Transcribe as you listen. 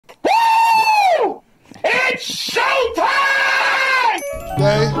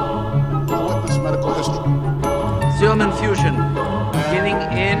Today, we'll witness medical history. Serum infusion. Beginning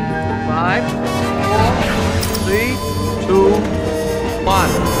in 5, 4, 3, 2, 1.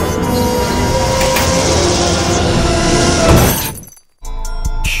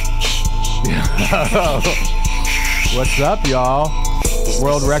 What's up, y'all?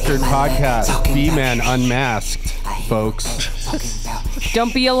 World Record Podcast, Bee-Man Unmasked, folks.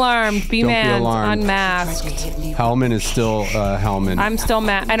 Don't be alarmed. Bee-Man unmasked. Hellman is still Hellman. I'm still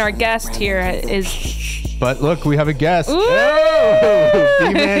Matt, and our guest here is. But look, we have a guest. Ooh! Oh,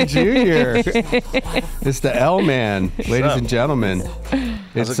 Bee-Man Jr. It's the L-Man, ladies and gentlemen.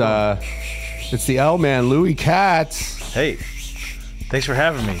 It's the L-Man, Louis Katz. Hey, thanks for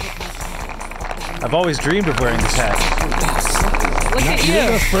having me. I've always dreamed of wearing this hat. Look at you.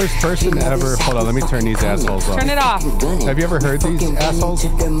 You're the first person to ever. Hold on, let me turn these assholes off. Turn it off. Have you ever heard these assholes?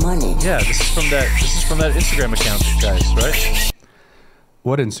 Yeah, this is from that Instagram account, guys, right?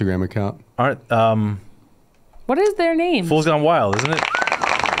 What Instagram account? What is their name? Fools Gone Wild, isn't it?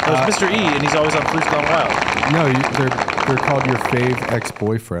 That was Mr. E, and he's always on Fools Gone Wild. No, they're called your fave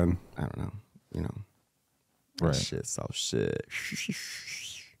ex-boyfriend. I don't know. You know. Right. Shit, so shit.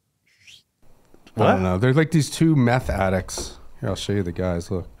 What? I don't know. They're like these two meth addicts. Here, I'll show you the guys.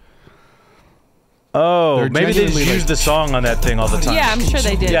 Look. Oh, maybe they just used the song on that thing all the time. Yeah, I'm sure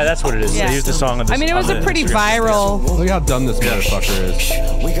they did. Yeah, that's what it is. Yeah. They used the song on this. I mean, it was a pretty viral. Look how dumb this motherfucker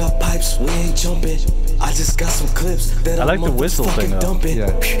is. We got pipes, we ain't jumping. I just got some clips that I like the whistle thing though.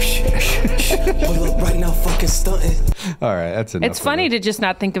 Yeah. Pull up right now, fucking stunting. All right, that's enough. It's funny to just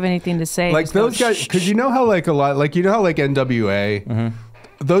not think of anything to say. Like those guys, because you know how like a lot, like you know how like NWA,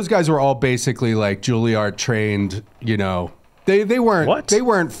 those guys were all basically like Juilliard trained. You know, they weren't they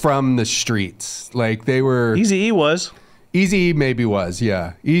weren't from the streets. Like they were. Eazy-E was. Eazy-E maybe was,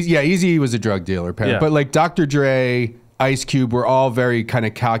 yeah. Eazy-E was a drug dealer, apparently. Yeah. But like Dr. Dre, Ice Cube were all very kind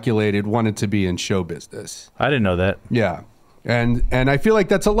of calculated, wanted to be in show business. I didn't know that. Yeah. And I feel like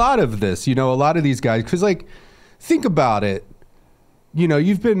that's a lot of this, you know, a lot of these guys, because like, think about it. You know,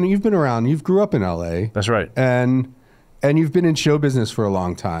 you've been around, you've grew up in LA. That's right. And you've been in show business for a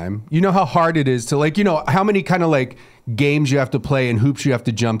long time. You know how hard it is to like, you know, how many kind of like games you have to play and hoops you have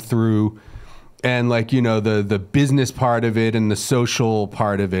to jump through. And like, you know, the business part of it and the social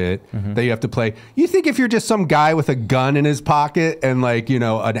part of it that you have to play. You think if you're just some guy with a gun in his pocket and like, you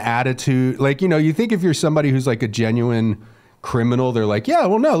know, an attitude, like, you know, you think if you're somebody who's like a genuine criminal, they're like, yeah,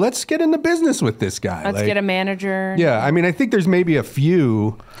 well, no, let's get into business with this guy. Let's get a manager. Yeah. I mean, I think there's maybe a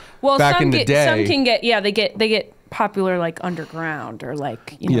few back in the day. Some can get, yeah, they get popular like underground or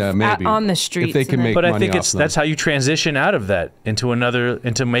like, you know, yeah, maybe. on the streets. If they can make but money I think off them. that's how you transition out of that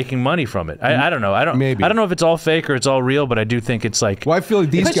into making money from it. I don't know. I don't know if it's all fake or it's all real, but I do think it's like. Well, I feel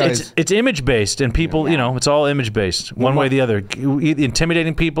like these guys. It's image based, and people, you know, it's all image based, one way or the other. Either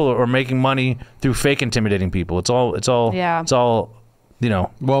intimidating people or making money through fake intimidating people. It's all. You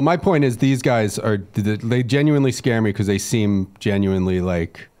know. Well, my point is these guys they genuinely scare me because they seem genuinely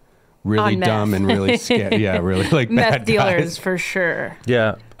like. Really dumb and really scared. Yeah, really like meth bad dealers guys. for sure.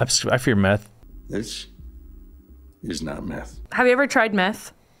 Yeah, I fear meth. This is not meth. Have you ever tried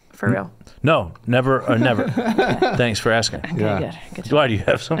meth? For real? No, never. Thanks for asking. Okay, good. Why do you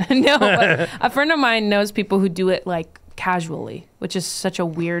have some? No, but a friend of mine knows people who do it like casually, which is such a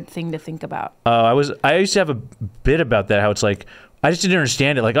weird thing to think about. I used to have a bit about that. How it's like. I just didn't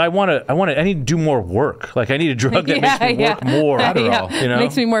understand it. Like I need to do more work. Like I need a drug that makes me work more. Adderall, you know,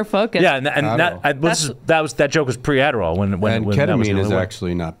 makes me more focused. Yeah, and that joke was pre-Adderall when ketamine that was is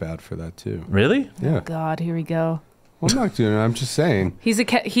actually not bad for that too. Really? Yeah. Oh God, here we go. Well, I'm not doing it. I'm just saying. He's the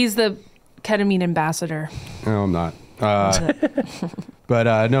ketamine ambassador. No, I'm not.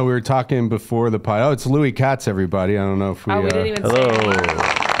 But no, we were talking before the pod. Oh, it's Louis Katz, everybody. I don't know if we. We didn't even hello.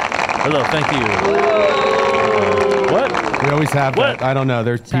 Hello, thank you. What? We always have that. I don't know.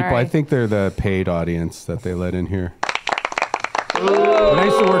 There's Sorry. people. I think they're the paid audience that they let in here. When I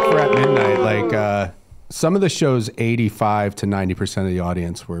used to work for At Midnight, like some of the shows, 85 to 90% of the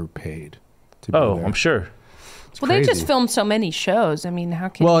audience were paid. To be there. I'm sure. Well, they just filmed so many shows. I mean, how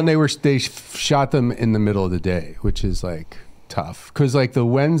can? Well, and they shot them in the middle of the day, which is like tough because like the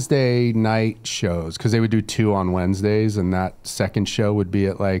Wednesday night shows, because they would do 2 on Wednesdays, and that second show would be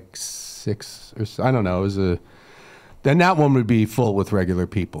at like 6 or I don't know. It was then that one would be full with regular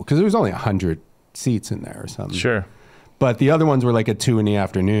people because there was only 100 seats in there or something. Sure. But the other ones were like at 2 in the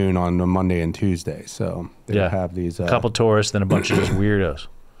afternoon on a Monday and Tuesday. So they would have these a couple tourists, then a bunch of just weirdos.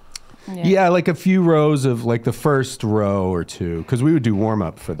 Yeah, like a few rows of like the first row or 2, because we would do warm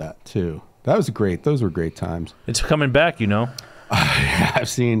up for that too. That was great. Those were great times. It's coming back, you know. I've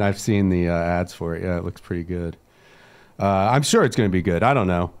seen the ads for it. Yeah, it looks pretty good. I'm sure it's going to be good. I don't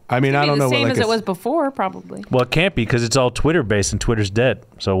know. I mean, I don't know. The same what, as it was before, probably. Well, it can't be because it's all Twitter based and Twitter's dead.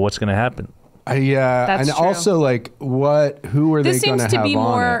 So what's going to happen? Yeah, That's and true. also like, who are they This going to seems to have be on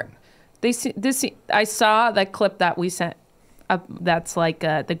more. it? I saw that clip that we sent. That's like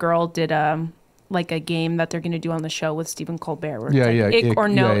the girl did like a game that they're going to do on the show with Stephen Colbert. Where it's like ick or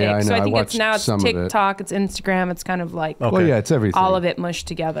no ick. I so know. I think I it's now it's watched some of it. TikTok, it's Instagram, it's kind of like Well, yeah, it's everything. all of it mushed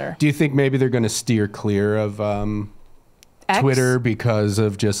together. Do you think maybe they're going to steer clear of Twitter because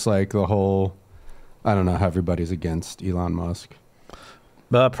of just like the whole? I don't know how everybody's against Elon Musk.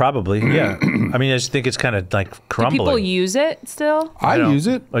 Probably, yeah. I mean, I just think it's kind of like crumbling. Do people use it still? I use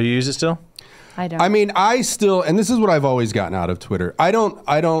it. Oh, you use it still? I don't. I mean, I still, and this is what I've always gotten out of Twitter. I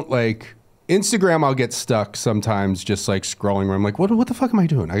don't like Instagram. I'll get stuck sometimes just like scrolling where I'm like, what the fuck am I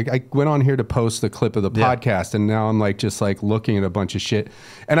doing? I went on here to post the clip of the podcast and now I'm like, just like looking at a bunch of shit.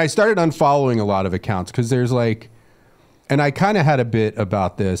 And I started unfollowing a lot of accounts because there's like, and I kind of had a bit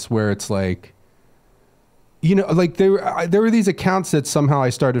about this where it's like, you know, like there were these accounts that somehow I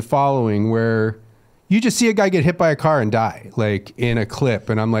started following where you just see a guy get hit by a car and die, like in a clip.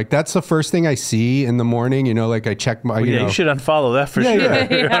 And I'm like, that's the first thing I see in the morning. You know, like I check my, you know. You should unfollow that for sure.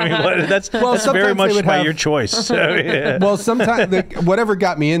 Yeah. I mean, that's very much by your choice. So, yeah. Well, sometimes whatever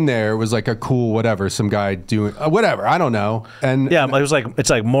got me in there was like a cool whatever, some guy doing whatever. I don't know. And yeah, it was like it's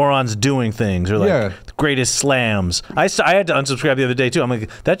like morons doing things or like greatest slams. I had to unsubscribe the other day too. I'm like,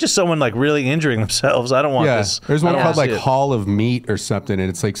 that's just someone like really injuring themselves. I don't want this. There's one called like Hall of Meat or something, and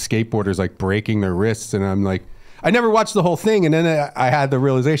it's like skateboarders like breaking their wrists. And I'm like, I never watched the whole thing. And then I had the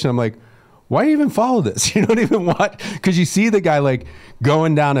realization, I'm like, why do you even follow this? You don't even watch, because you see the guy like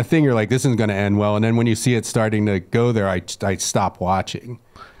going down a thing. You're like, this isn't going to end well. And then when you see it starting to go there, I stop watching.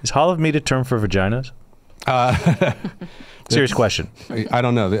 Is Hall of Meat a term for vaginas? Serious question. I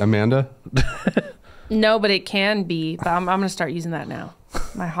don't know. Amanda? No, but it can be. But I'm going to start using that now.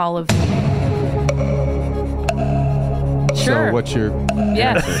 My Hall of Sure. So what's your...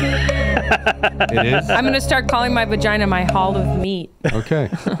 Yes. It is? I'm going to start calling my vagina my Hall of Meat. Okay.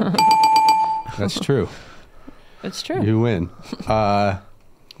 That's true. It's true. You win.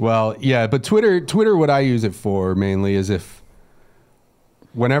 Well, yeah, but Twitter, what I use it for mainly is if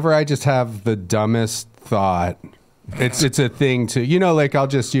whenever I just have the dumbest thought, it's a thing to, you know, like I'll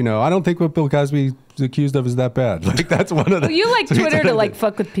just, you know, I don't think what Bill Cosby's accused of is that bad. Like that's one of the... Well, you like Twitter to like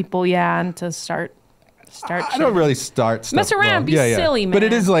fuck with people, yeah, and to start I don't really start stuff. Mess around, be silly, man. But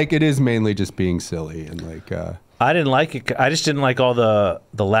it is mainly just being silly and like... I didn't like it. I just didn't like all the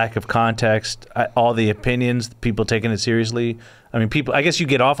lack of context, all the opinions, people taking it seriously. I mean, people. I guess you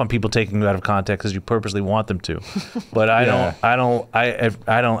get off on people taking it out of context because you purposely want them to. But I've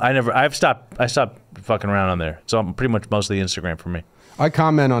stopped fucking around on there. So I'm pretty much mostly Instagram for me. I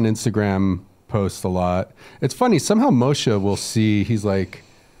comment on Instagram posts a lot. It's funny. Somehow Moshe will see. He's like,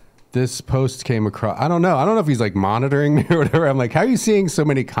 this post came across. I don't know if he's like monitoring me or whatever. I'm like, how are you seeing so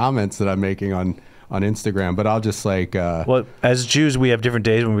many comments that I'm making on Instagram? But I'll just like... well, as Jews, we have different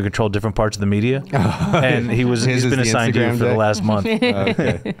days when we control different parts of the media. And he's been assigned to you for the last month.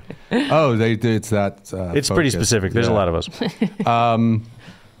 Okay. Oh, it's that... it's pretty specific. There's a lot of us.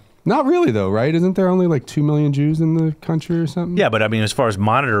 Not really, though, right? Isn't there only like 2 million Jews in the country or something? Yeah, but I mean, as far as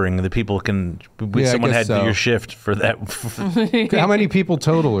monitoring, the people can... someone had to do your shift for that. How many people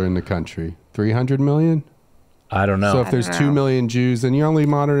total are in the country? 300 million? I don't know. So if there's 2 million Jews, then you're only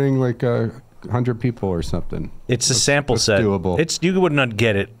monitoring like 100 people or something. It's a sample set. Doable. You would not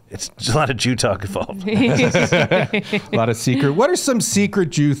get it. It's a lot of Jew talk involved. A lot of secret. What are some secret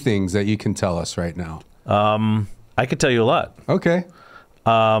Jew things that you can tell us right now? I could tell you a lot. Okay.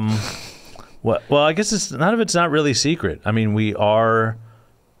 Well, I guess none of it's not really secret. I mean, we are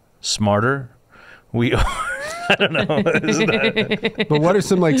smarter. We are. I don't know. But what are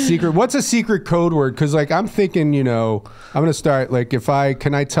some like secret? What's a secret code word? Because like I'm thinking, you know, I'm gonna start like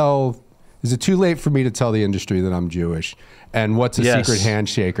can I tell? Is it too late for me to tell the industry that I'm Jewish? And what's a secret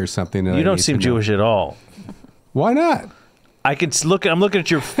handshake or something? That you don't seem Jewish at all. Why not? I can look. I'm looking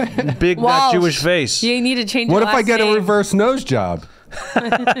at your big not Jewish face. You need to change. What your if I get name. a reverse nose job?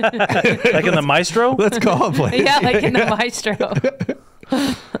 Like in the Maestro? Let's call him, please. Yeah, like in the Maestro.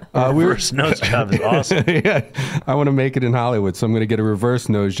 Reverse nose job is awesome. Yeah, I want to make it in Hollywood, so I'm going to get a reverse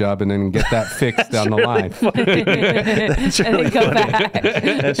nose job and then get that fixed down the line. That's really funny.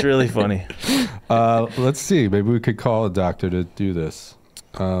 That's really funny. Let's see. Maybe we could call a doctor to do this.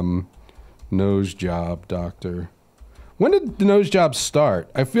 Nose job doctor. When did the nose job start?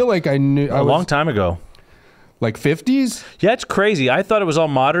 I feel like I knew. A long time ago. Like 50s? Yeah, it's crazy. I thought it was all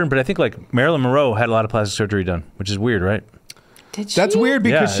modern, but I think like Marilyn Monroe had a lot of plastic surgery done, which is weird, right? Did That's she? weird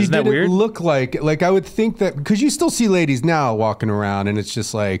because Yeah, she isn't that didn't weird? look like I would think that because you still see ladies now walking around and it's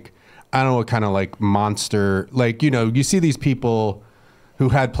just like I don't know what kind of like monster like you see these people who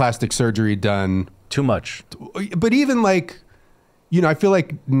had plastic surgery done Too much. but even like I feel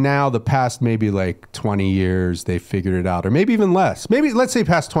like now the past maybe like 20 years they figured it out or maybe even less maybe let's say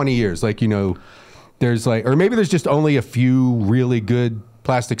past 20 years like there's like or maybe there's just only a few really good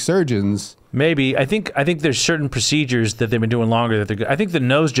plastic surgeons. Maybe I think there's certain procedures that they've been doing longer that they're good. I think the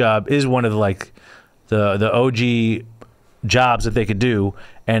nose job is one of the OG jobs that they could do,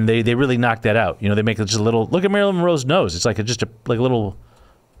 and they really knocked that out. They make just a little. Look at Marilyn Monroe's nose. It's like just a little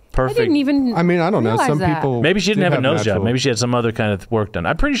perfect. I didn't even. I mean, I don't know. realize Some that. people Maybe she didn't have a nose job. natural- Maybe she had some other kind of work done.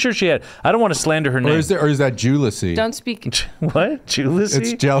 I'm pretty sure she had. I don't want to slander her name. Or is that Jewlousy? Don't speak. What? Jewlousy?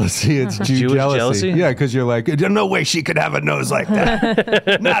 It's jealousy. It's Jewish jealousy. jealousy? Yeah, because you're like, there's no way she could have a nose like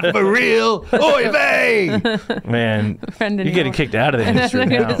that. Not for real. Oy vey. Man, Brendan, you're getting kicked out of the I was industry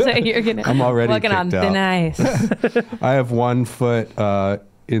going now. to say you're gonna. I'm already walking on kicked thin out. ice. I have 1 foot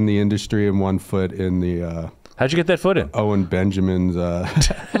in the industry and 1 foot in the How'd you get that foot in? Owen Benjamin's.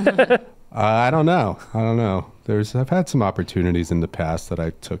 I don't know. I've had some opportunities in the past that I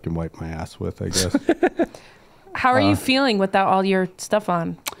took and wiped my ass with, I guess. How are you feeling without all your stuff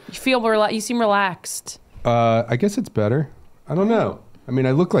on? You feel you seem relaxed. I guess it's better. I don't know. I mean,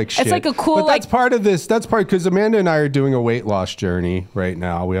 I look like shit. It's like a cool, but that's like- part of this. That's part because Amanda and I are doing a weight loss journey right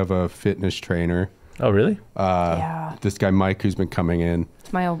now. We have a fitness trainer. Oh, really? Yeah. This guy Mike, who's been coming in,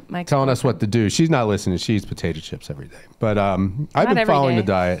 It's my telling us what to do. She's not listening. She eats potato chips every day. But I've been every following day. the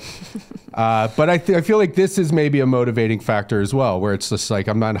diet. But I feel like this is maybe a motivating factor as well, where it's just like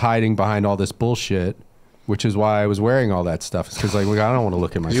I'm not hiding behind all this bullshit, which is why I was wearing all that stuff. It's because like I don't want to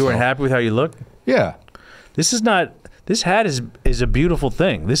look at myself. You weren't happy with how you look? Yeah. This is not. This hat is a beautiful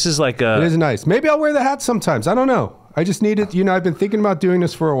thing. This is like a. It is nice. Maybe I'll wear the hat sometimes. I don't know. I just need it. I've been thinking about doing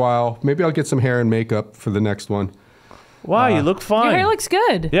this for a while. Maybe I'll get some hair and makeup for the next one. Wow, you look fine. Your hair looks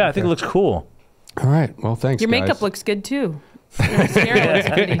good. Yeah, I think it looks cool. All right. Well, thanks, Your guys. makeup looks good too. Your mascara looks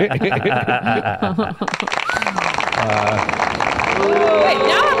pretty. Wait,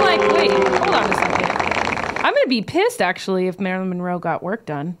 now I'm like, wait, hold on a second. I'm gonna be pissed actually if Marilyn Monroe got work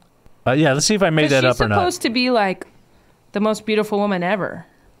done. Yeah, let's see if I made that up or She's not. supposed to be like the most beautiful woman ever.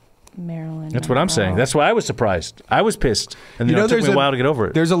 Marilyn. That's what I'm saying. That's why I was surprised. I was pissed, and it took there's me a while to get over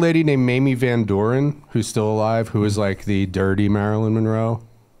it. There's a lady named Mamie Van Doren who's still alive, who is like the dirty Marilyn Monroe.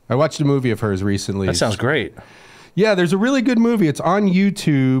 I watched a movie of hers recently. That sounds great. Yeah, there's a really good movie. It's on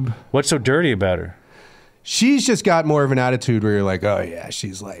YouTube. What's so dirty about her? She's just got more of an attitude where you're like, oh yeah,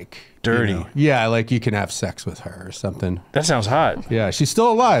 she's like Dirty. Yeah, like you can have sex with her or something. That sounds hot. Yeah, she's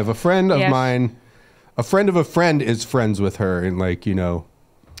still alive. A friend of Yes. mine, a friend of a friend is friends with her, and like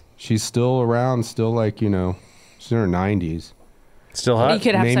she's still around. Still like she's in her 90s. Still You hot.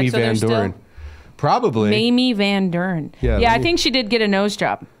 could have Mamie sex with her Van still. Doren. Probably. Mamie Van Doren. Yeah, Yeah, I Mamie- think she did get a nose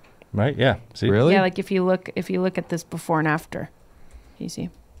job. Right? Yeah. See? Really? Yeah, like if you look at this before and after, you see.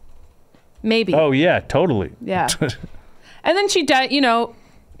 Maybe. Oh yeah, totally. Yeah. And then she died.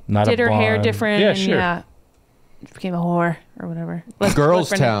 Not Did a her hair blonde. different. Yeah, and sure. Yeah. Became a whore or whatever. Girls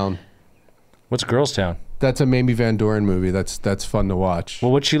Brendan. Town. What's Girls Town? That's a Mamie Van Doren movie. That's fun to watch.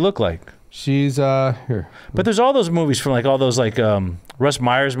 Well, what'd she look like? She's here. But there's all those movies from like all those like Russ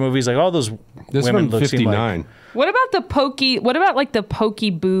Myers movies, like all those This women one look seem like 59. What about the pokey? What about like the pokey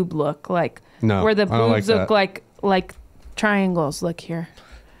boob look? Like No, where the I don't like boobs look that. like triangles. Look here.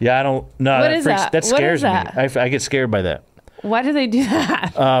 Yeah, I don't. No, What that is freaks, that? that What scares is that? me. I get scared by that. Why do they do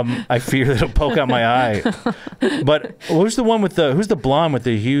that? I fear that it'll poke out my eye. But who's the one with who's the blonde with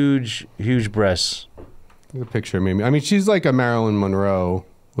the huge breasts? Look at the picture of Mamie. I mean, she's like a Marilyn Monroe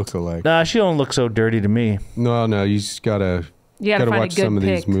lookalike. Nah, she don't look so dirty to me. No, you just gotta You gotta find a watch good some of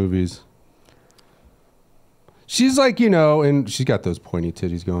these pic. movies. She's like, and she's got those pointy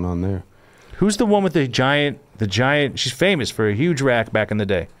titties going on there. Who's the one with the giant? She's famous for a huge rack back in the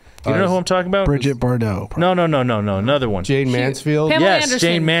day. You don't know who I'm talking about? Bridget Bardot. No, another one. Jane Mansfield. Pamela Yes, Anderson.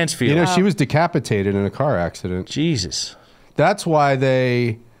 Jane Mansfield. She was decapitated in a car accident. Jesus. That's why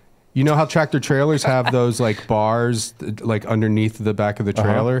they, how tractor trailers have those like bars like underneath the back of the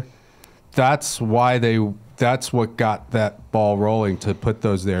trailer. That's why that's what got that ball rolling to put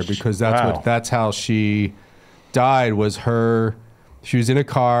those there, because that's how she died. She was in a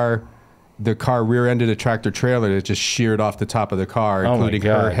car. The car rear-ended a tractor trailer that just sheared off the top of the car, Oh my including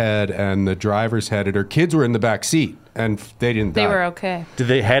her God. head and the driver's head. And her kids were in the back seat, and they didn't die. They were okay. Did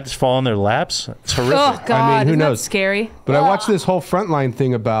they heads fall on their laps? It's horrific. Oh God, I mean, who isn't knows? that scary? But I watched this whole Frontline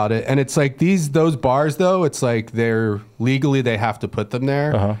thing about it, and it's like those bars though. It's like they're legally they have to put them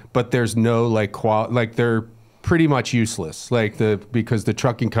there, but there's no like they're pretty much useless. Like because the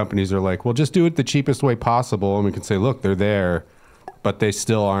trucking companies are like, well, just do it the cheapest way possible, and we can say, look, they're there, but they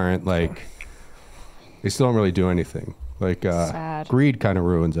still aren't like. They still don't really do anything. Like greed kind of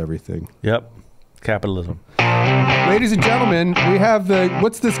ruins everything. Yep, capitalism. Ladies and gentlemen, we have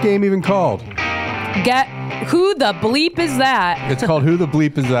what's this game even called? Who the bleep is that? It's called Who the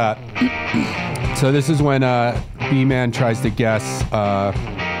Bleep is that? So this is when Bee-Man tries to guess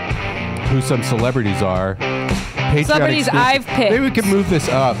who some celebrities are. Patreon Celebrities exclusive. I've picked. Maybe we could move this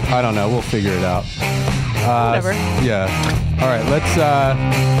up. I don't know. We'll figure it out. Whatever. Yeah. All right.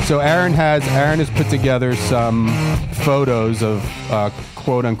 Let's. So Aaron has put together some photos of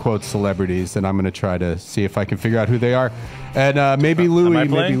quote unquote celebrities, and I'm going to try to see if I can figure out who they are. And maybe Louis,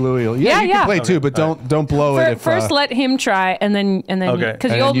 will. Yeah, you can play too, but don't blow it. First, let him try, and then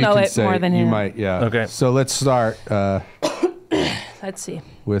because you'll know it more than him. You might, yeah. Okay. So let's start. Let's see.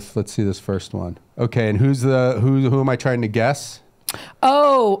 Let's see this first one. Okay, and who am I trying to guess?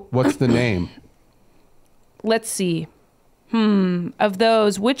 Oh, what's the name? Let's see. Of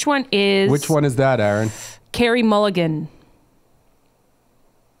those, which one is that, Aaron? Carey Mulligan.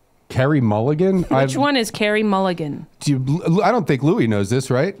 Carey Mulligan? Which one is Carey Mulligan? I don't think Louis knows this,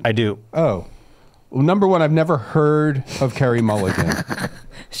 right? I do. Oh. Well, number one, I've never heard of Carey Mulligan.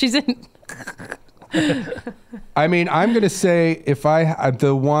 She's in... I mean, I'm going to say if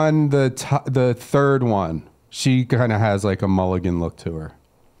the third one, she kind of has like a Mulligan look to her.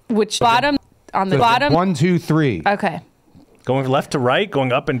 Which bottom? On the bottom? 1, 2, 3. Okay. Going left to right,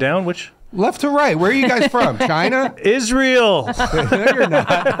 going up and down, which? Left to right. Where are you guys from? China? Israel. No, you're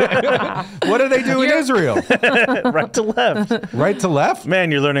not. What do they do in Israel? Right to left. Right to left?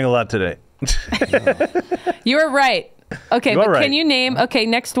 Man, you're learning a lot today. You're right. Okay, but can you name? Okay,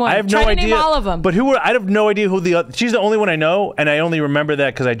 next one. I have Try no to idea. name all of them. But I have no idea who the other. She's the only one I know, and I only remember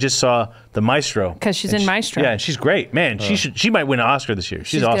that because I just saw the Maestro. Because she's in Maestro. Yeah, and she's great. Man, she might win an Oscar this year.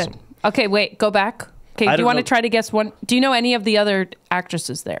 She's awesome. Good. Okay, wait, go back. Okay, do you want to try to guess one? Do you know any of the other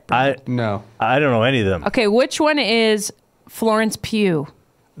actresses there? No. I don't know any of them. Okay, which one is Florence Pugh?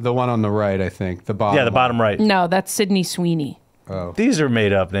 The one on the right, I think. The bottom. Yeah, the bottom right. No, that's Sydney Sweeney. Oh. These are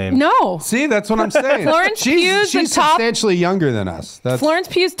made up names. No. See, that's what I'm saying. Florence Pugh's she's the top. Substantially younger than us. Florence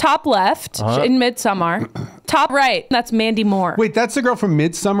Pugh's top left in Midsommar. Top right, that's Mandy Moore. Wait, that's the girl from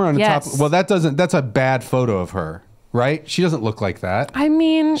Midsommar on the top. Well, that's a bad photo of her, right? She doesn't look like that. I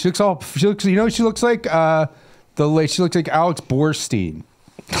mean, she looks she looks like she looks like Alex Borstein.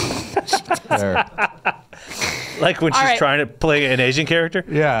 There. Like when she's trying to play an Asian character?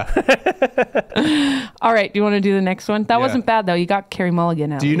 Yeah. All right, do you want to do the next one? That wasn't bad, though. You got Carey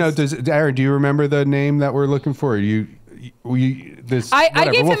Mulligan out. Do you know, Aaron, do you remember the name that we're looking for? I gave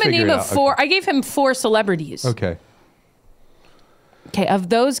him a name of 4. I gave him 4 celebrities. Okay. Okay, of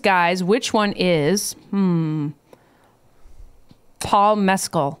those guys, which one is Paul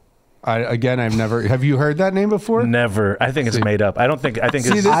Mescal? I've never. Have you heard that name before? Never. I think it's made up. I think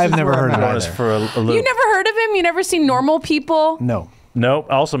I've never heard of it for a loop. You never heard of him? You never seen Normal People? No. Nope.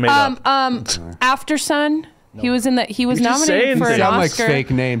 Also made up. After Sun. He was nominated for an sound Oscar. like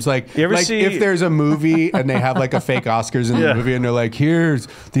fake names. Like if there's a movie and they have like a fake Oscars in the movie and they're like, here's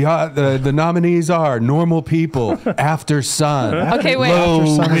the nominees are Normal People, After Sun. Okay, wait. After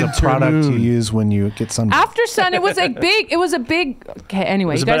Sun is a Winter product Moon. you use when you get sunburned. After Sun, it was a big. Okay,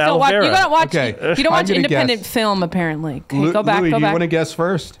 anyway, you guys about don't watch. aloe You vera. don't watch. Okay, You don't watch I'm gonna independent guess. film, apparently. Okay, go back. Louis, Go do you back. want to guess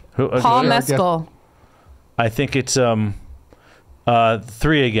first? Paul Mescal. I think it's 3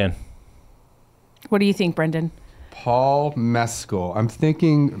 again. What do you think, Brendan? Paul Mescal. I'm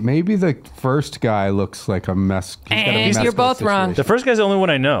thinking maybe the first guy looks like a mess. And you're both wrong. The first guy's the only one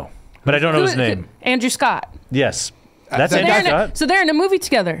I know, but I don't know his name. Andrew Scott. Yes. That's So Andrew Scott. So they're in a movie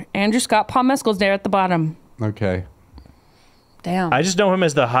together. Andrew Scott, Paul Mescal's there at the bottom. Okay. Damn. I just know him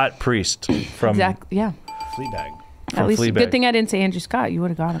as the hot priest from Exactly. Yeah. Fleabag. At least, Fleabag. good thing I didn't say Andrew Scott. You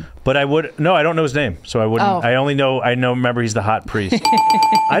would have got him. But I don't know his name, so I wouldn't. Oh. Remember he's the hot priest.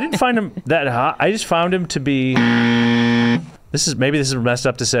 I didn't find him that hot. I just found him to be. This is messed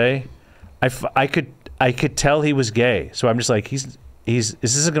up to say. I could tell he was gay, so I'm just like this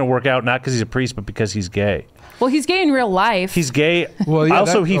isn't going to work out, not because he's a priest, but because he's gay. Well, he's gay in real life. He's gay. Well, yeah,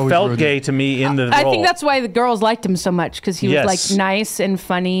 also, that he always felt ruined gay it. to me in the role. I think that's why the girls liked him so much, because he was Yes. like nice and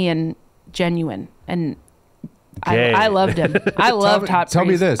funny and genuine, and Gay. I loved him. I loved Hot Tell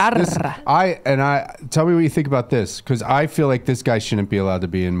me Priest. this. Tell me what you think about this, because I feel like this guy shouldn't be allowed to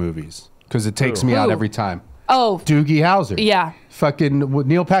be in movies because it takes me out Who? every time. Oh, Doogie Howser. yeah. Fucking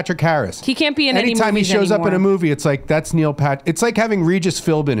Neil Patrick Harris. He can't be in any Anytime he movies shows up in a anymore. movie, it's like that's Neil Pat. It's like having Regis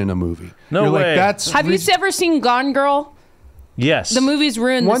Philbin in a movie. No You're way. Like, that's Have you ever seen Gone Girl? Yes. The movie's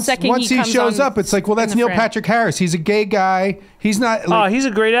ruined the second once he he comes shows on up, it's like, well, that's in the Neil frame. Patrick Harris. He's a gay guy. He's not. Like, he's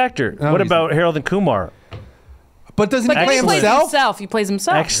a great actor. No, what he's about Harold and Kumar? but doesn't But he play he plays himself? himself. He plays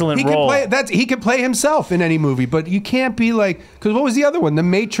himself. Excellent He can role. play himself in any movie, but you can't be like, because what was the other one? The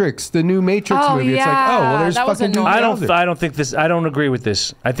Matrix, the new Matrix Oh, movie. It's like, yeah. oh, well, there's That was fucking. annoying. I don't think this. I don't agree with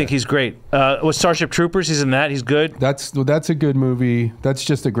this. I think he's great. Was Starship Troopers? He's in that. He's good. That's a good movie. That's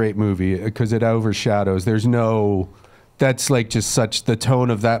just a great movie because it overshadows. There's no. That's like just such the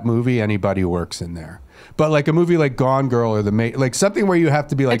tone of that movie. Anybody who works in there. But like a movie like Gone Girl or like something where you have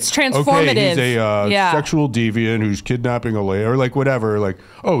to be like, It's transformative. Okay, he's a Yeah. sexual deviant who's kidnapping a lady or like whatever. Like,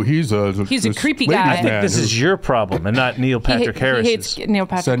 oh, he's a creepy ladies' guy. I think man this who- is your problem and not Neil Patrick He Harris's. hates Neil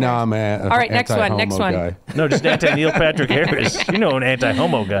Patrick So now Harris. I'm a All right, next one, anti-homo next one. guy. No, just anti-Neil Patrick Harris. You know, an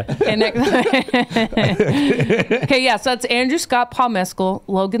anti-homo guy. Okay, okay, yeah, so that's Andrew Scott, Paul Mescal,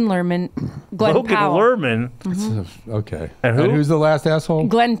 Logan Lerman, Glenn Logan Powell. Lerman. Okay. And who? who's the last asshole?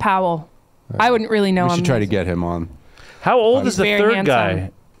 Glenn Powell. I wouldn't really know We him. should try to get him on. How old is the Very third handsome.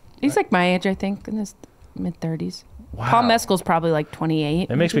 guy? He's like my age, I think, in his mid-30s. Paul Mescal's probably like 28.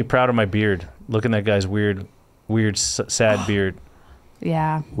 It makes me proud of my beard. Look at that guy's weird, sad beard.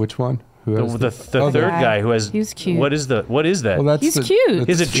 Yeah. Which one? Who has The third Yeah. guy who has. He's cute. What is that? Well, that's He's cute.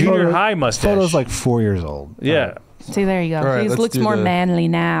 He's a junior high mustache. Photo's like 4 years old. Yeah. See, there you go. All right, He let's looks do more the- manly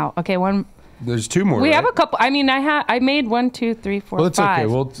now. Okay, one. There's two more. We right? have a couple. I mean, I made 1, 2, 3, 4, Well, it's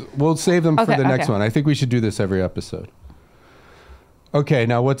 5. okay. We'll save them for Okay, the next okay. one. I think we should do this every episode. Okay,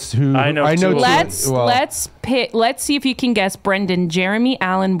 now what's who? I know two. Let's see if you can guess Brendan Jeremy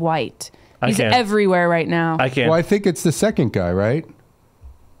Allen White. He's can't. everywhere right now. I can't. Well, I think it's the second guy, right?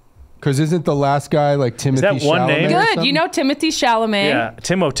 Because isn't the last guy like Timothy that one Chalamet name? or Good. something? You know Timothy Chalamet. Yeah,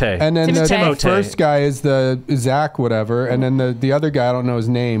 Timothée. And then the Timothée. first guy is the Zach whatever, and then the other guy I don't know his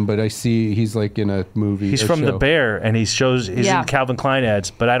name, but I see he's like in a movie. He's or from The show. Bear, and he's Yeah. in Calvin Klein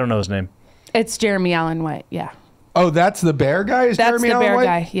ads, but I don't know his name. It's Jeremy Allen White. Yeah. Oh, that's the Bear guy. Is That's Jeremy the Allen bear White?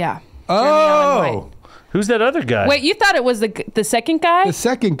 guy. Yeah. Jeremy Allen White. Oh, Who's that other guy? Wait, you thought it was the second guy? the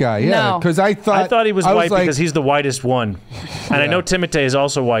second guy. Yeah, No. because I thought he was white like, because he's the whitest one. And I know Timothée is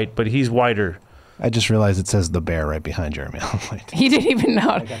also white, but he's whiter. I just realized it says the bear right behind Jeremy Allen White. He didn't even know.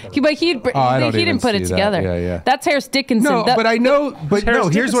 I He don't even didn't put see it that. together. Yeah, yeah. That's Harris Dickinson. No, but I know. But Harris no,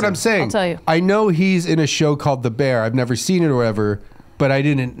 here's what I'm Dickinson. saying. I'll tell you. I know he's in a show called The Bear. I've never seen it or whatever, but I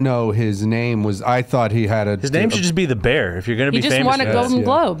didn't know his name was. I thought he had a. His name should just be The Bear if you're going to He be just famous. won a for that. Golden yeah.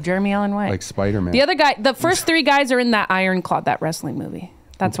 Globe. Jeremy Allen White. like Spider-Man. The other guy, the first three guys are in that Iron Claw, that wrestling movie.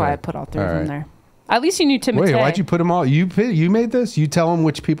 That's why Okay. I put all three All of them right. there. At least you knew Timothée. Wait, why'd you put them all? You made this? You tell them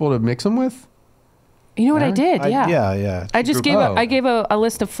which people to mix them with? You know what I did? Yeah. Yeah. I just gave Oh. I gave a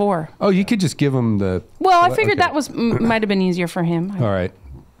list of 4. Oh, you could just give them the. Well, I figured okay. that was might have been easier for him. All right.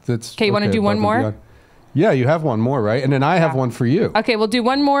 That's 'Kay, you wanna do one above and more? beyond. Yeah, you have one more, right? And then I have Yeah. one for you. Okay, we'll do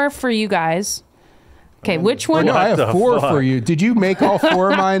one more for you guys. Okay, which one? No, I What have the 4 fuck? for you. Did you make all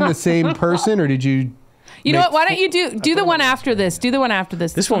 4 of mine the same person, or did you? You know make what? Why don't you do the one after this? Do the one after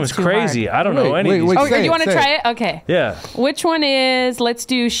this. This one was one's too hard. crazy. I don't know Wait, any wait, of these. wait. Oh, Say you it, want to say try it. it? Okay. Yeah. Which one is? Let's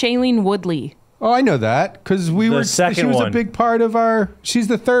do Shailene Woodley. Oh, I know that because we The were. She second was a one. big part of our. She's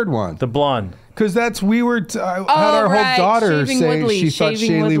the third one. The blonde. Because that's we were had our right. whole daughter Shaving say Woodley, she thought Shaving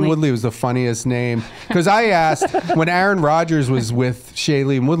Shailene Woodley. Woodley was the funniest name. Because I asked when Aaron Rodgers was with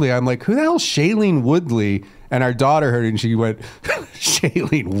Shailene Woodley, I'm like, who the hell's Shailene Woodley? And our daughter heard it and she went,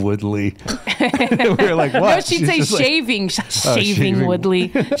 Shailene Woodley. we were like, what? No, she'd She's say just like- shaving, shaving Shaving. Woodley.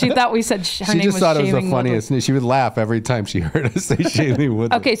 She thought we said her she name just was thought it was Shaving the funniest Woodley. name. She would laugh every time she heard us say Shailene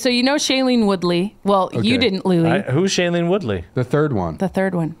Woodley. Okay, so you know Shailene Woodley. Well, you Okay. didn't, Louis. Who's Shailene Woodley? The third one. The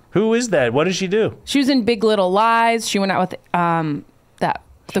third one. Who is that? What does she do? She was in Big Little Lies. She went out with the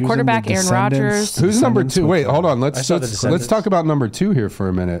in quarterback, The Aaron Descendants. Rodgers. Who's number Descendants 2? with Wait, hold on. Let's saw The let's Descendants. talk about number 2 here for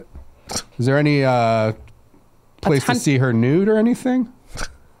a minute. Is there any place to Hunt- see her nude or anything?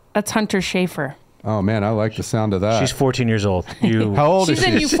 That's Hunter Schafer. Oh man, I like the sound of that. She's 14 years old. You. How old She's is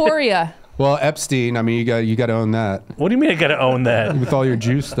in she? Euphoria. Well, Epstein. I mean, you got to own that What do you mean I got to own that? with all your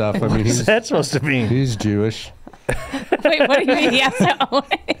Jew stuff. I mean, What's that supposed to mean? he's Jewish. Wait, what do you mean? Yes.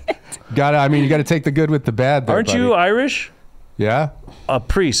 Got to. I mean, you got to take the good with the bad. There, Aren't buddy. you Irish? Yeah. A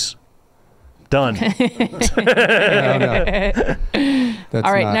priest. Done. I don't know. That's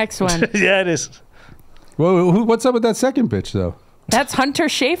All right, not- next one. Yeah, it is. Well, what's up with that second bitch though? That's Hunter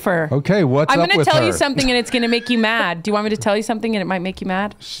Schafer. Okay, what's I'm up going with to tell her? you something and it's going to make you mad. Do you want me to tell you something and it might make you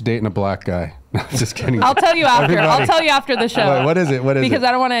mad? She's dating a black guy. No, just kidding. I'll tell you after. I'll Everybody. tell you after the show. Wait, what is it? What is Because it?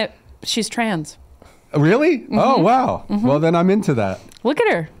 I don't want to. She's trans. Really? Oh wow. Well, then I'm into that. Look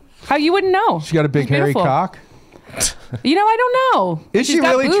at her. How you wouldn't know? She got a big She's hairy beautiful. cock. You know, I don't know. Is She's she got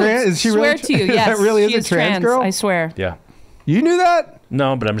really boobs. trans? Is she swear really to you? that Yes. really is she a trans girl? I swear. Yeah. You knew that?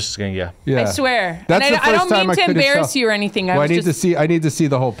 No, but I'm just saying, yeah. Yeah. I swear. That's And the I first don't time mean I to couldn't embarrass tell. you or anything. Well, I need to see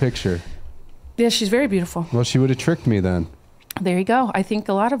the whole picture. Yeah, she's very beautiful. Well, she would have tricked me then. There you go. I think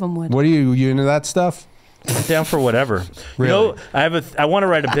a lot of them would. What are you into that stuff? I'm down for whatever. Really? You know, I want to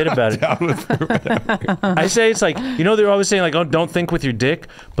write a bit about it. I say it's like, you know, they're always saying like, oh, don't think with your dick,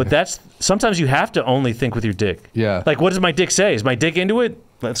 but that's sometimes you have to only think with your dick. Yeah. Like, what does my dick say? Is my dick into it?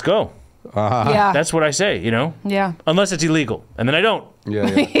 Let's go. Yeah. That's what I say, you know? Yeah. Unless it's illegal, and then I don't. Yeah.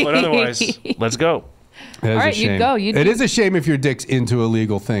 Yeah. But otherwise, let's go. All right, you'd go. You'd It do- is a shame if your dick's into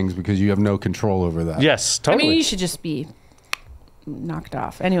illegal things because you have no control over that. Yes, I totally. mean, you should just be knocked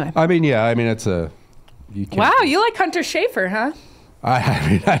off. Anyway. I mean, yeah. I mean, it's a. You can't. Wow, you like Hunter Schafer, huh?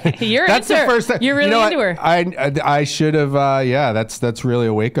 You're that's into the her. first time. You're really you know into her. I should have. Yeah, that's really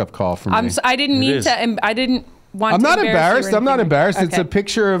a wake up call for me. I didn't mean is. to. I didn't want. I'm to not embarrass you or embarrassed. I'm not anything. embarrassed. It's Okay. a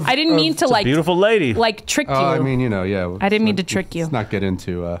picture of. I didn't mean to like Beautiful lady. trick you. Oh, I mean, you know, yeah. I didn't mean to trick you. Let's not get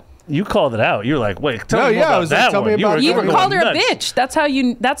into. You called it out. You're like, wait, tell No, me more yeah, I about was like, that tell me one. about You that even one. called her a nuts. bitch.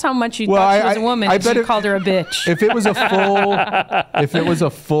 That's how much you Well, thought she was a woman. I is you bet called her a bitch. If it was a full, if it was a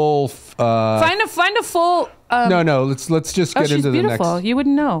full. Find a full. No. Let's just get she's into the beautiful. next. You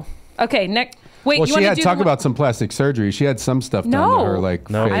wouldn't know. Okay, next. Wait, Well, you she want had to talk do about some plastic surgery. She had some stuff done No. to her, like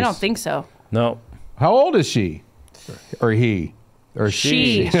No. face. I don't think so. No. How old is she? Or he? Or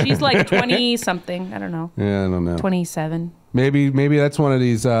She's like 20 something. I don't know. Yeah, I don't know. 27. Maybe that's one of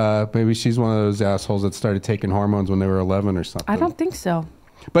these. Maybe she's one of those assholes that started taking hormones when they were 11 or something. I don't think so.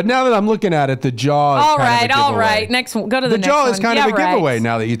 But now that I'm looking at it, the jaw. Is All kind right, of a all giveaway. right. Next one. Go to the The next jaw one. is kind Yeah, of a right. giveaway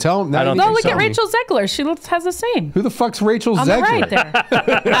now that you tell. Now I don't that you No, look tell at me. Rachel Zegler. She has the same. Who the fuck's Rachel On the Zegler? right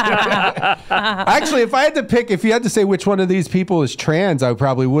there. Actually, if I had to pick, if you had to say which one of these people is trans, I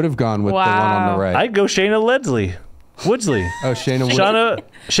probably would have gone with the one on Wow. the right. I'd go Shayna Woodley. Oh, Shayna Wood. Shauna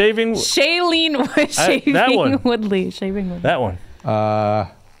shaving. Shaving that one. Woodley. Shaving Woodley. That one.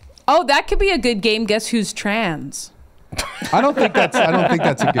 Oh, that could be a good game. Guess who's trans? I don't think that's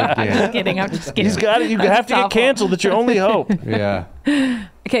a good game. Just kidding. I'm just kidding. He's got it. You have to get awful. canceled. That's your only hope. Yeah.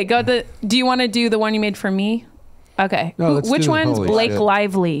 Okay, do you want to do the one you made for me? Okay. No, let's Which do the one's holy Blake shit.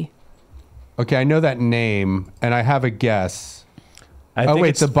 Lively? Okay, I know that name, and I have a guess. I Oh think wait,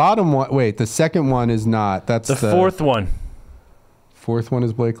 it's the bottom one. Wait, the second one is not. That's the fourth one. Fourth one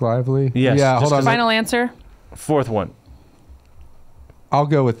is Blake Lively. Yes, Yeah. just Hold on. Final answer? Fourth one. I'll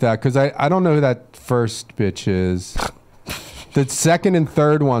go with that because I don't know who that first bitch is. The second and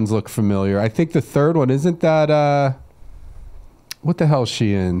third ones look familiar. I think the third one isn't that. What the hell is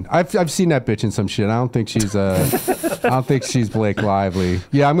she in? I've seen that bitch in some shit. I don't think she's I don't think she's Blake Lively.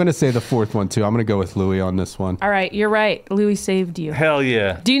 Yeah, I'm gonna say the fourth one too. I'm gonna go with Louis on this one. All right, you're right. Louis saved you. Hell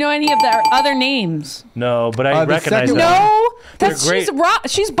yeah. Do you know any of their other names? No, but I The recognize second that. No, that's They're great.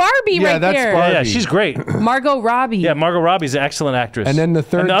 she's Barbie Yeah, right that's there. Barbie. Yeah, she's great. Margot Robbie. Yeah, Margot Robbie's an excellent actress. And then the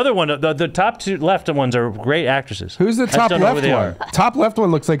third- And the other one, the top two left ones are great actresses. Who's the I just top don't know who left they one? are. Top left one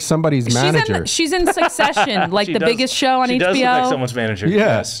looks like somebody's manager. She's in Succession, like She the does- biggest show on she HBO. does look like someone's manager. Yeah.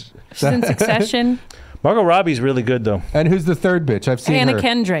 Yes. She's in Succession. Margot Robbie's really good though. And who's the third bitch? I've seen Anna her.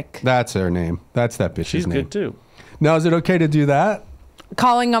 Kendrick. That's her name. That's that bitch's She's name. good too. Now, is it okay to do that?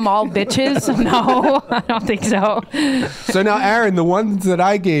 Calling them all bitches? No, I don't think so. So now, Aaron, the ones that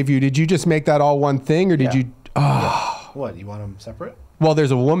I gave you, did you just make that all one thing, or did you? What, you want them separate? Well,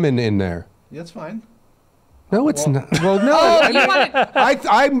 there's a woman in there. Yeah, that's fine. No, it's not. Well, no. Oh, you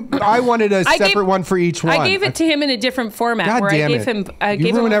wanted, I wanted a I gave- separate one for each one. I gave it to him in a different format God where damn I gave it. him I You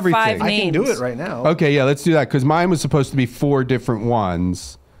gave ruin him everything. 5 I names. I can do it right now. Okay, yeah, let's do that because mine was supposed to be 4 different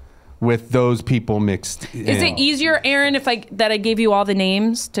ones with those people mixed. Is it easier, Aaron, if I gave you all the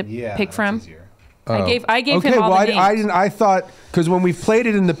names to Yeah, pick that's from? easier. I gave Okay, him all well, the I names. thought because when we've played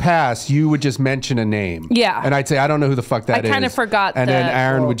it in the past, you would just mention a name. Yeah. And I'd say I don't know who the fuck that is. I kinda forgot And then the-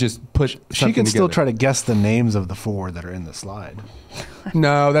 Aaron Well, would just put. She can still try to. to guess the names of the 4 that are in the slide.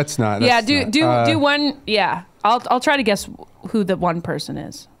 No, that's not. Yeah, that's do not. do one. Yeah, I'll try to guess who the one person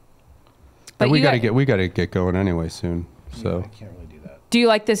is. But we you gotta get going anyway soon. So I can't really do that. do you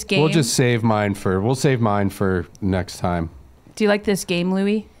like this game? we'll save mine for next time. Do you like this game,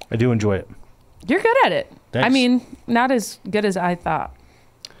 Louis? I do enjoy it. You're good at it. I Thanks. mean, not as good as I thought.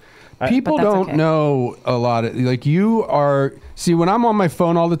 People But that's don't okay. know a lot of like you are. See, when I'm on my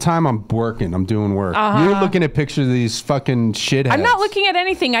phone all the time, I'm working. I'm doing work. You're looking at pictures of these fucking shitheads. I'm not looking at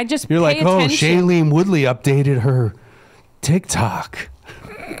anything. I just You're pay like, oh, attention. Shailene Woodley updated her TikTok.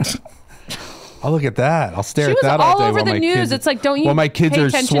 I'll look at that. I'll stare She at was that all day over while the my news. kids, It's like, don't you while my kids pay are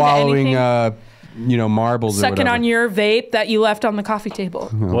attention to swallowing anything? marbles. Sucking or on your vape that you left on the coffee table.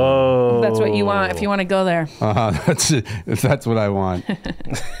 Whoa. That's what you want if you want to go there. That's what I want.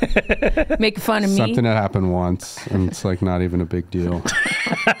 Make fun of me. Something that happened once, and it's like not even a big deal.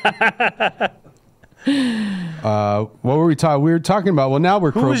 What were we talking? We were talking about. Well, now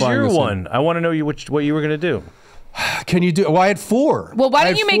we're. Who was your this one? I want to know what you were gonna do. Can you do? Well, I had 4. Well, why I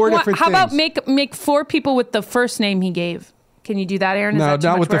don't had you make 4 one? different How about things. make 4 people with the first name he gave? Can you do that, Aaron? Is No, that too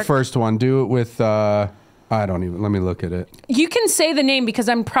not much with work? the first one. Do it with. I don't even. Let me look at it. You can say the name because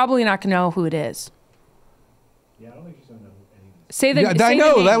I'm probably not gonna know who it is. Yeah, I don't think she's gonna know any of these. Say the. Yeah, say I the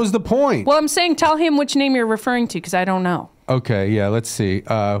know name. that was the point. Well, I'm saying tell him which name you're referring to because I don't know. Okay, yeah, let's see.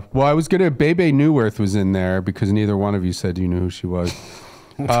 Well, I was gonna. Bebe Newworth was in there because neither one of you said you knew who she was.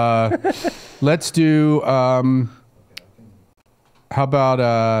 Let's do. How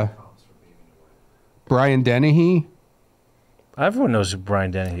about Brian Dennehy? Everyone knows who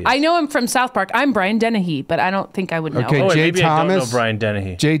Brian Dennehy is. I know him from South Park. I'm Brian Dennehy, but I don't think I would know. Okay, Oh, wait, Jay maybe I don't know Thomas. Brian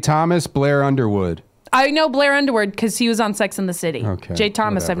Dennehy. Jay Thomas, Blair Underwood. I know Blair Underwood because he was on Sex and the City. Okay, Jay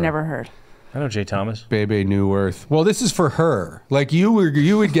Thomas, I've whatever. never heard. I know Jay Thomas. Bebe Newworth. Well, this is for her. Like you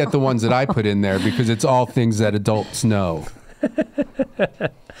would get the ones that I put in there because it's all things that adults know.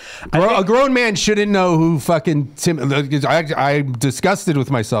 A grown man shouldn't know who fucking I'm disgusted with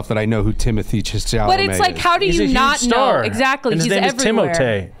myself that I know who Timothy Chalamet But it's like, is. how do He's a you huge not know? star. Exactly. And his He's name is everywhere.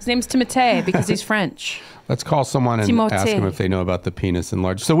 Timothée. His name's Timothée because he's French. Let's call someone and Timothée. ask them if they know about the penis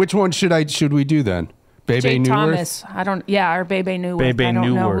enlarged. So which one should we do then? Bebe Jay Newworth? Thomas. I don't. Yeah, or Bebe Newworth. Bebe I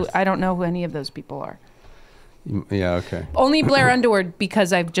don't know. Newworth. I don't know who any of those people are. Yeah, okay. Only Blair Underwood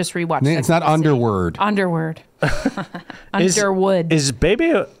because I've just rewatched. It's not Underword. Underwood. Underwood. Is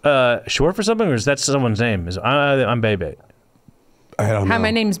Bebe short for something, or is that someone's name? I'm Bebe. I don't know. Hi,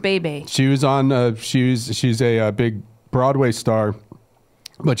 my name's Bebe. She was on. She's a big Broadway star,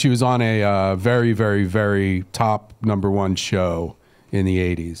 but she was on a very, very, very top #1 show in the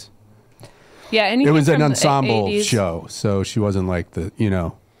 '80s. Yeah, anything It was an from the ensemble 80s. show, so she wasn't like the.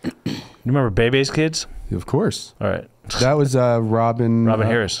 You remember Bebe's Kids? Of course. All right. That was Robin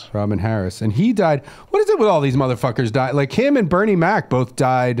Harris. Robin Harris. And he died. What is it with all these motherfuckers die? Like him and Bernie Mac both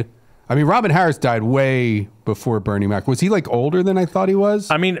died. I mean, Robin Harris died way before Bernie Mac. Was he like older than I thought he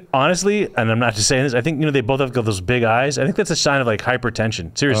was? I mean, honestly, and I'm not just saying this, I think, they both have those big eyes. I think that's a sign of like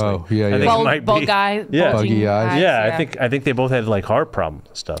hypertension. Seriously. Oh, yeah, I yeah. think it might Bald be. guy. Yeah. bulging Buggy eyes. Yeah, I think they both had like heart problems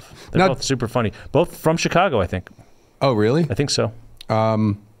and stuff. They're Now- both super funny. Both from Chicago, I think. Oh, really? I think so.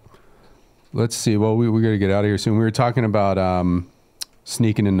 Let's see. Well, we got to get out of here soon. We were talking about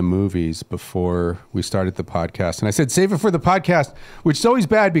sneaking into movies before we started the podcast, and I said save it for the podcast, which is always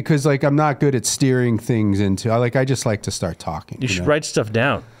bad because like I'm not good at steering things into. I just like to start talking. You should know? write stuff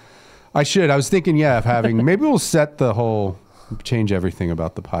down. I should. I was thinking, of having maybe we'll set the whole change everything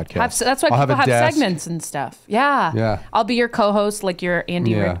about the podcast. That's why I'll people a have desk. segments and stuff. Yeah. Yeah. I'll be your co-host, like you're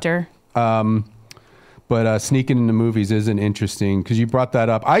Andy Yeah. Richter. But sneaking into movies isn't interesting because you brought that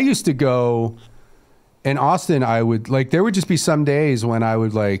up. I used to go in Austin. I would like there would just be some days when I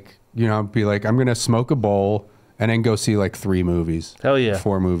would be like I'm gonna smoke a bowl and then go see like 3 movies. Hell yeah.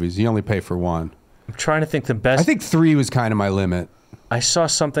 4 movies. You only pay for 1. I'm trying to think the best. I think 3 was kind of my limit. I saw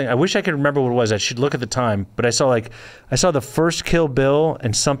something. I wish I could remember what it was. I should look at the time. But I saw the first Kill Bill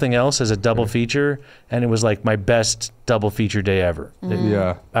and something else as a double feature, and it was like my best double feature day ever.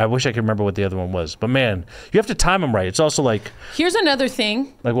 Yeah. I wish I could remember what the other one was. But man, you have to time them right. It's also like Here's another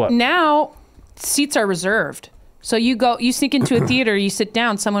thing. Like what? Now, seats are reserved. So you sneak into a theater, you sit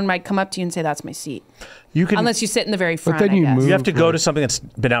down, someone might come up to you and say, "That's my seat." you can. Unless you sit in the very front. then you I guess. move. you have to go to something that's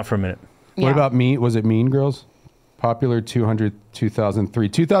been out for a minute. What Yeah. about Was it Mean Girls? Popular 2003.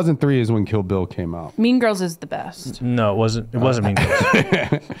 2003 is when Kill Bill came out. Mean Girls is the best. No, it wasn't. It wasn't Mean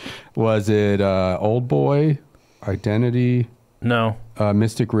Girls. Was it Old Boy, Identity, No,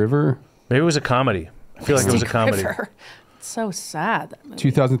 Mystic River? maybe it was a comedy. I feel like it was a comedy. River. It's so sad. That movie.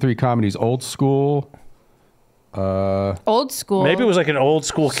 2003 comedies. Old School, Old school. Maybe it was like an old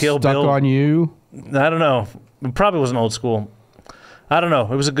school Kill Stuck Bill. on You, I don't know. It probably wasn't old school. I don't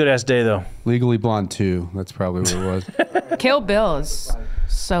know. It was a good ass day though. Legally Blonde 2. That's probably what it was. Kill Bill is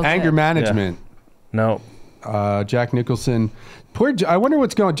so Anger good. Management. No. Jack Nicholson. I wonder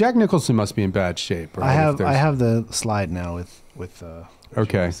what's going on. Jack Nicholson must be in bad shape. Right? I have the slide now with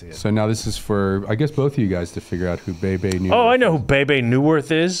Okay, see it. so now this is for, I guess, both of you guys to figure out who Bebe Newworth Oh, I know who Bebe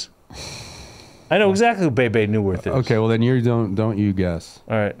Newworth is. I know exactly who Bebe Newworth is. Okay, well then don't you guess.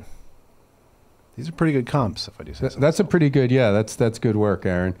 All right. These are pretty good comps, if I do say so. That's a pretty good, yeah. That's good work,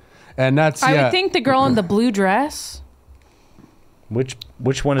 Aaron. And that's I yeah. would think the girl in the blue dress Which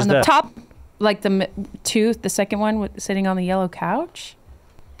one is on the that? top, like the second one sitting on the yellow couch.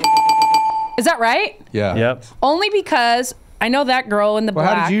 Is that right? Yeah. Yep. Only because I know that girl in the Well,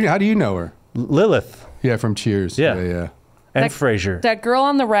 black. how do you know her? Lilith. Yeah, from Cheers. Yeah. Yeah. And That- Frasier. That girl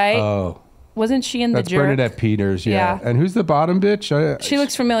on the right. Oh, Wasn't she in that's the jerk? Bernadette Peters. Yeah. Yeah. And who's the bottom bitch? She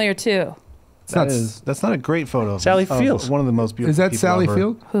looks familiar too. That's not a great photo. Sally of Fields. One of the most beautiful. Is that people Sally ever.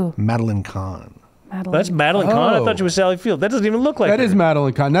 Field? Who? Madeline Kahn. Madeline. That's Madeline Kahn. I Oh. thought she was Sally Field. That doesn't even look like That her. is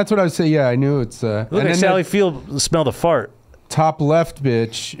Madeline Kahn. That's what I was saying. Yeah, I knew it's. Look and like then Sally that Field smelled a fart. top left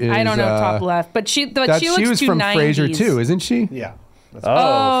bitch is. I don't know top left, but she looks She was too from 90s. Frasier too, isn't she? Yeah. That's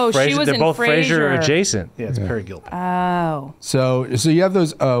Oh, she Frasier. was They're in both Frasier Frasier. adjacent. yeah, it's Perry Gilpin. Oh. So you have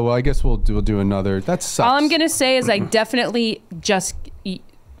those. Oh well, I guess we'll do another. That sucks. All I'm gonna say is I definitely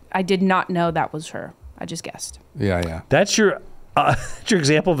I did not know that was her. I just guessed. Yeah. That's your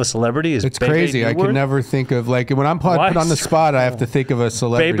example of a celebrity. Is It's Bebe crazy. I Neuwirth? could never think of when I'm put Why? on the spot. I have to think of a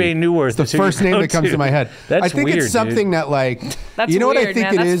celebrity. Bebe Neuwirth It's the is who you first name go that comes to my head. That's I think weird, it's something that That's you know weird, what I think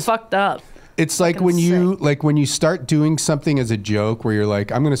man. it That's is. fucked up. It's like fucking when you sick. when you start doing something as a joke where you're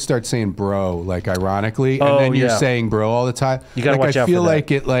like, I'm going to start saying bro, like ironically, and Oh, then you're yeah. saying bro all the time. You gotta watch I out feel for that.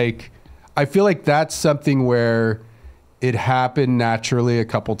 like it I feel like that's something where it happened naturally a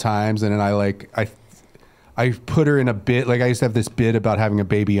couple times, and then I put her in a bit. Like I used to have this bit about having a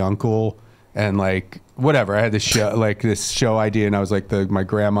baby uncle, and whatever. I had this show this show idea, and I was like, my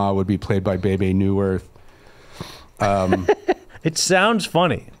grandma would be played by Bebe Neuwirth. It sounds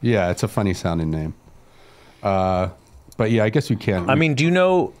funny. Yeah, it's a funny sounding name. But yeah, I guess you can. I mean, do you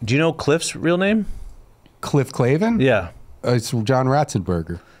know Cliff's real name? Cliff Clavin? Yeah. It's John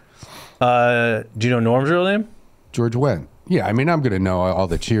Ratzenberger. Do you know Norm's real name? George Wendt. Yeah, I mean, I'm going to know all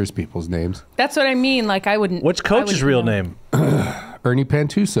the Cheers people's names. That's what I mean. Like I wouldn't. What's I Coach's wouldn't real know. name? Ernie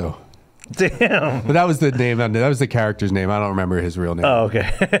Pantuso. Damn. But that was the name. That was the character's name. I don't remember his real name. Oh,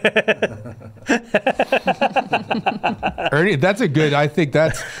 okay. Ernie, that's a good. I think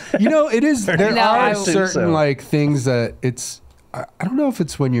that's. It is. There No, are I certain so. things that it's. I don't know if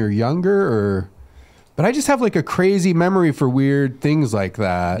it's when you're younger or. But I just have a crazy memory for weird things like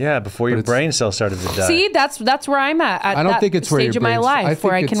that. Yeah, before your brain cells started to die. See, that's where I'm at. I don't that think it's where stage your of my brain's- life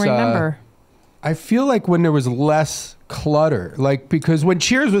where I think can it's, remember. I feel like when there was less clutter, because when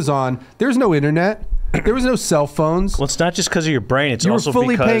Cheers was on, there's no internet, there was no cell phones. Well, it's not just because of your brain. It's You were also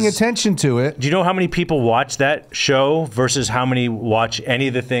fully because paying attention to it. Do you know how many people watch that show versus how many watch any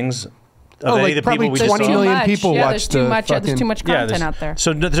of the things? Of any of the probably people we just 20 saw? million people yeah, watch there's too the much. There's fucking- too much Yeah, content there's- out there.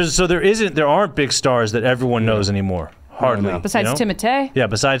 So there aren't big stars that everyone knows anymore. Hardly. Besides you know? Timothée. Yeah,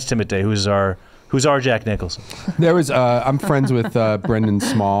 besides Timothée, who's our Jack Nicholson. There was I'm friends with Brendan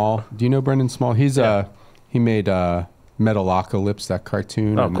Small. Do you know Brendan Small? He's he made Metalocalypse, that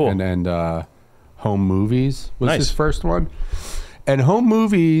cartoon. Oh, cool. And Home Movies was Nice. his first one. And Home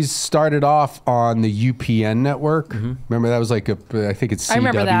Movies started off on the UPN network. Mm-hmm. Remember that was I think it's I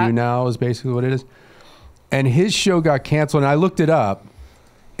remember CW that. now is basically what it is. And his show got canceled, and I looked it up.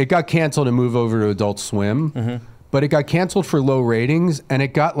 It got canceled and moved over to Adult Swim. Mm-hmm. But it got canceled for low ratings, and it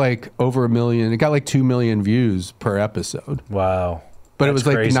got over 1 million. It got 2 million views per episode. Wow. But it was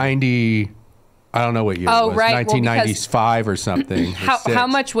That's crazy. 90. I don't know what year Oh, it was. right. Well, 1995 or something. or How six.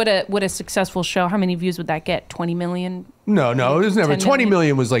 much would a successful show? How many views would that get? 20 million. No, it was never. 10 20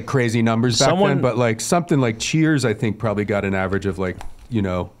 million was crazy numbers back Someone- then. But something like Cheers, I think probably got an average of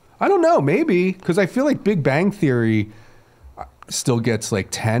I don't know, maybe because I feel like Big Bang Theory still gets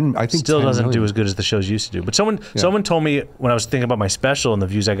 10. I think Still 10 doesn't do million. as good as the shows used to do. But someone told me when I was thinking about my special and the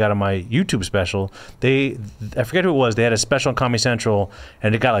views I got on my YouTube special, I forget who it was. They had a special on Comedy Central,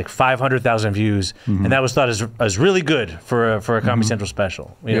 and it got 500,000 views, Mm-hmm. and that was thought as really good for a Comedy Central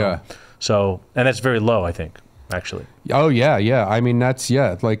special. You know? Yeah. So, and that's very low, I think, actually. Oh yeah. I mean that's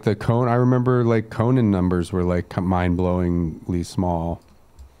the Conan. I remember Conan numbers were mind-blowingly small.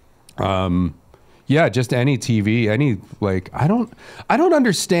 Yeah, just any TV, I don't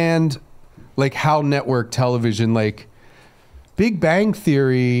understand how network television Big Bang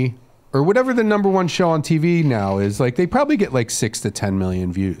Theory or whatever the #1 show on TV now is, they probably get 6 to 10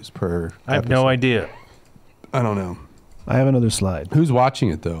 million views per I have no idea. I don't know. I have another slide. Who's watching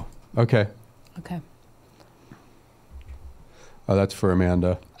it though? Okay. Okay. Oh, that's for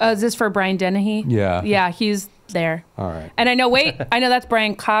Amanda. Is this for Brian Dennehy? Yeah. Yeah, he's there. All right. And I know that's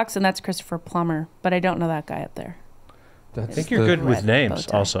Brian Cox and that's Christopher Plummer, but I don't know that guy up there. I think you're good with Red names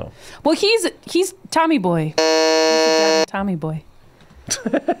bow tie. also. Well, he's Tommy Boy. He's the dad of Tommy Boy.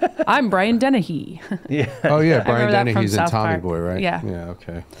 I'm Brian Dennehy. Yeah. Oh yeah, I Brian remember that from Dennehy's in South Tommy Park. Boy, right? Yeah. Yeah.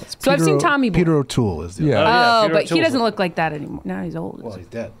 Okay. So I've seen Tommy Boy. Peter O'Toole is the Yeah. Oh, yeah, Oh, Peter but he O'Toole's doesn't look like that anymore. Now he's old. Well, he's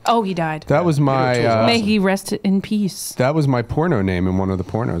dead. Oh, he died. That was my May he rest in peace. that was my porno name in one of the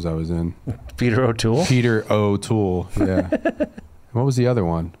pornos I was in. Peter O'Toole. Peter O'Toole. Yeah. What was the other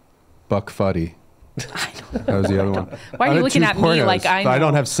one? Buck Fuddy. That was the other one. Why are you looking at me like I know? I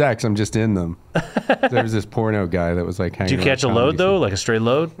don't have sex. I'm just in them. There was this porno guy that was like hanging. Did you catch a load though, like a straight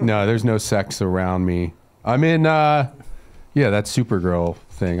load? No, there's no sex around me. I'm in. Yeah, that Supergirl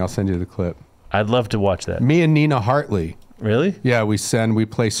thing. I'll send you the clip. I'd love to watch that. Me and Nina Hartley. Really? Yeah, we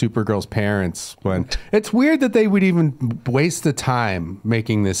play Supergirl's parents. When it's weird that they would even waste the time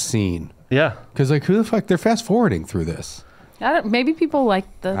making this scene. Yeah. Because like, who the fuck? They're fast forwarding through this. Maybe people like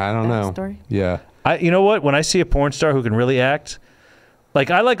the. I don't know. Story. Yeah. You know what? When I see a porn star who can really act, like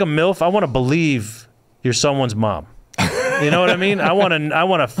I like a MILF, I want to believe you're someone's mom. You know what I mean? I want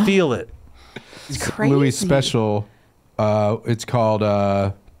to feel it. It's crazy. Louis special. It's called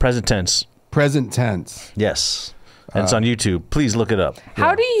Present tense. Present tense. Yes. And it's on YouTube. Please look it up.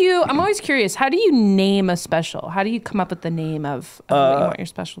 How do you? I'm always curious. How do you name a special? How do you come up with the name of what you want your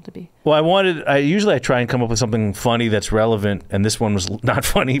special to be? Well, I usually try and come up with something funny that's relevant, and this one was not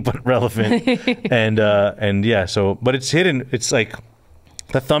funny but relevant, and yeah. So, but it's hidden. It's like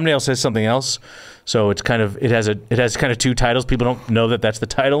the thumbnail says something else, so it has kind of two titles. People don't know that that's the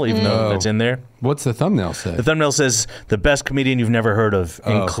title, even though that's in there. What's the thumbnail say? The thumbnail says "the best comedian you've never heard of"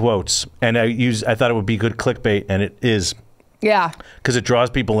 in quotes, and I thought it would be good clickbait, and it is. Yeah. Because it draws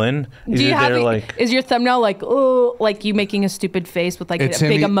people in. Do you have is your thumbnail like, oh, like you making a stupid face with like a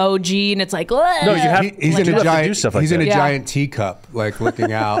big emoji and it's like, oh. No, you have, he's in a giant, do stuff like he's in a that. giant teacup, like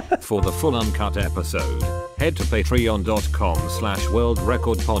looking out. For the full uncut episode, head to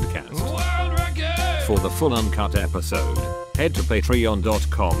patreon.com/worldrecordpodcast. For the full uncut episode, head to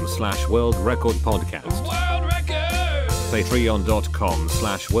patreon.com/worldrecordpodcast.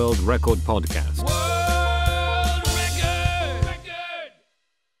 Patreon.com/worldrecordpodcast.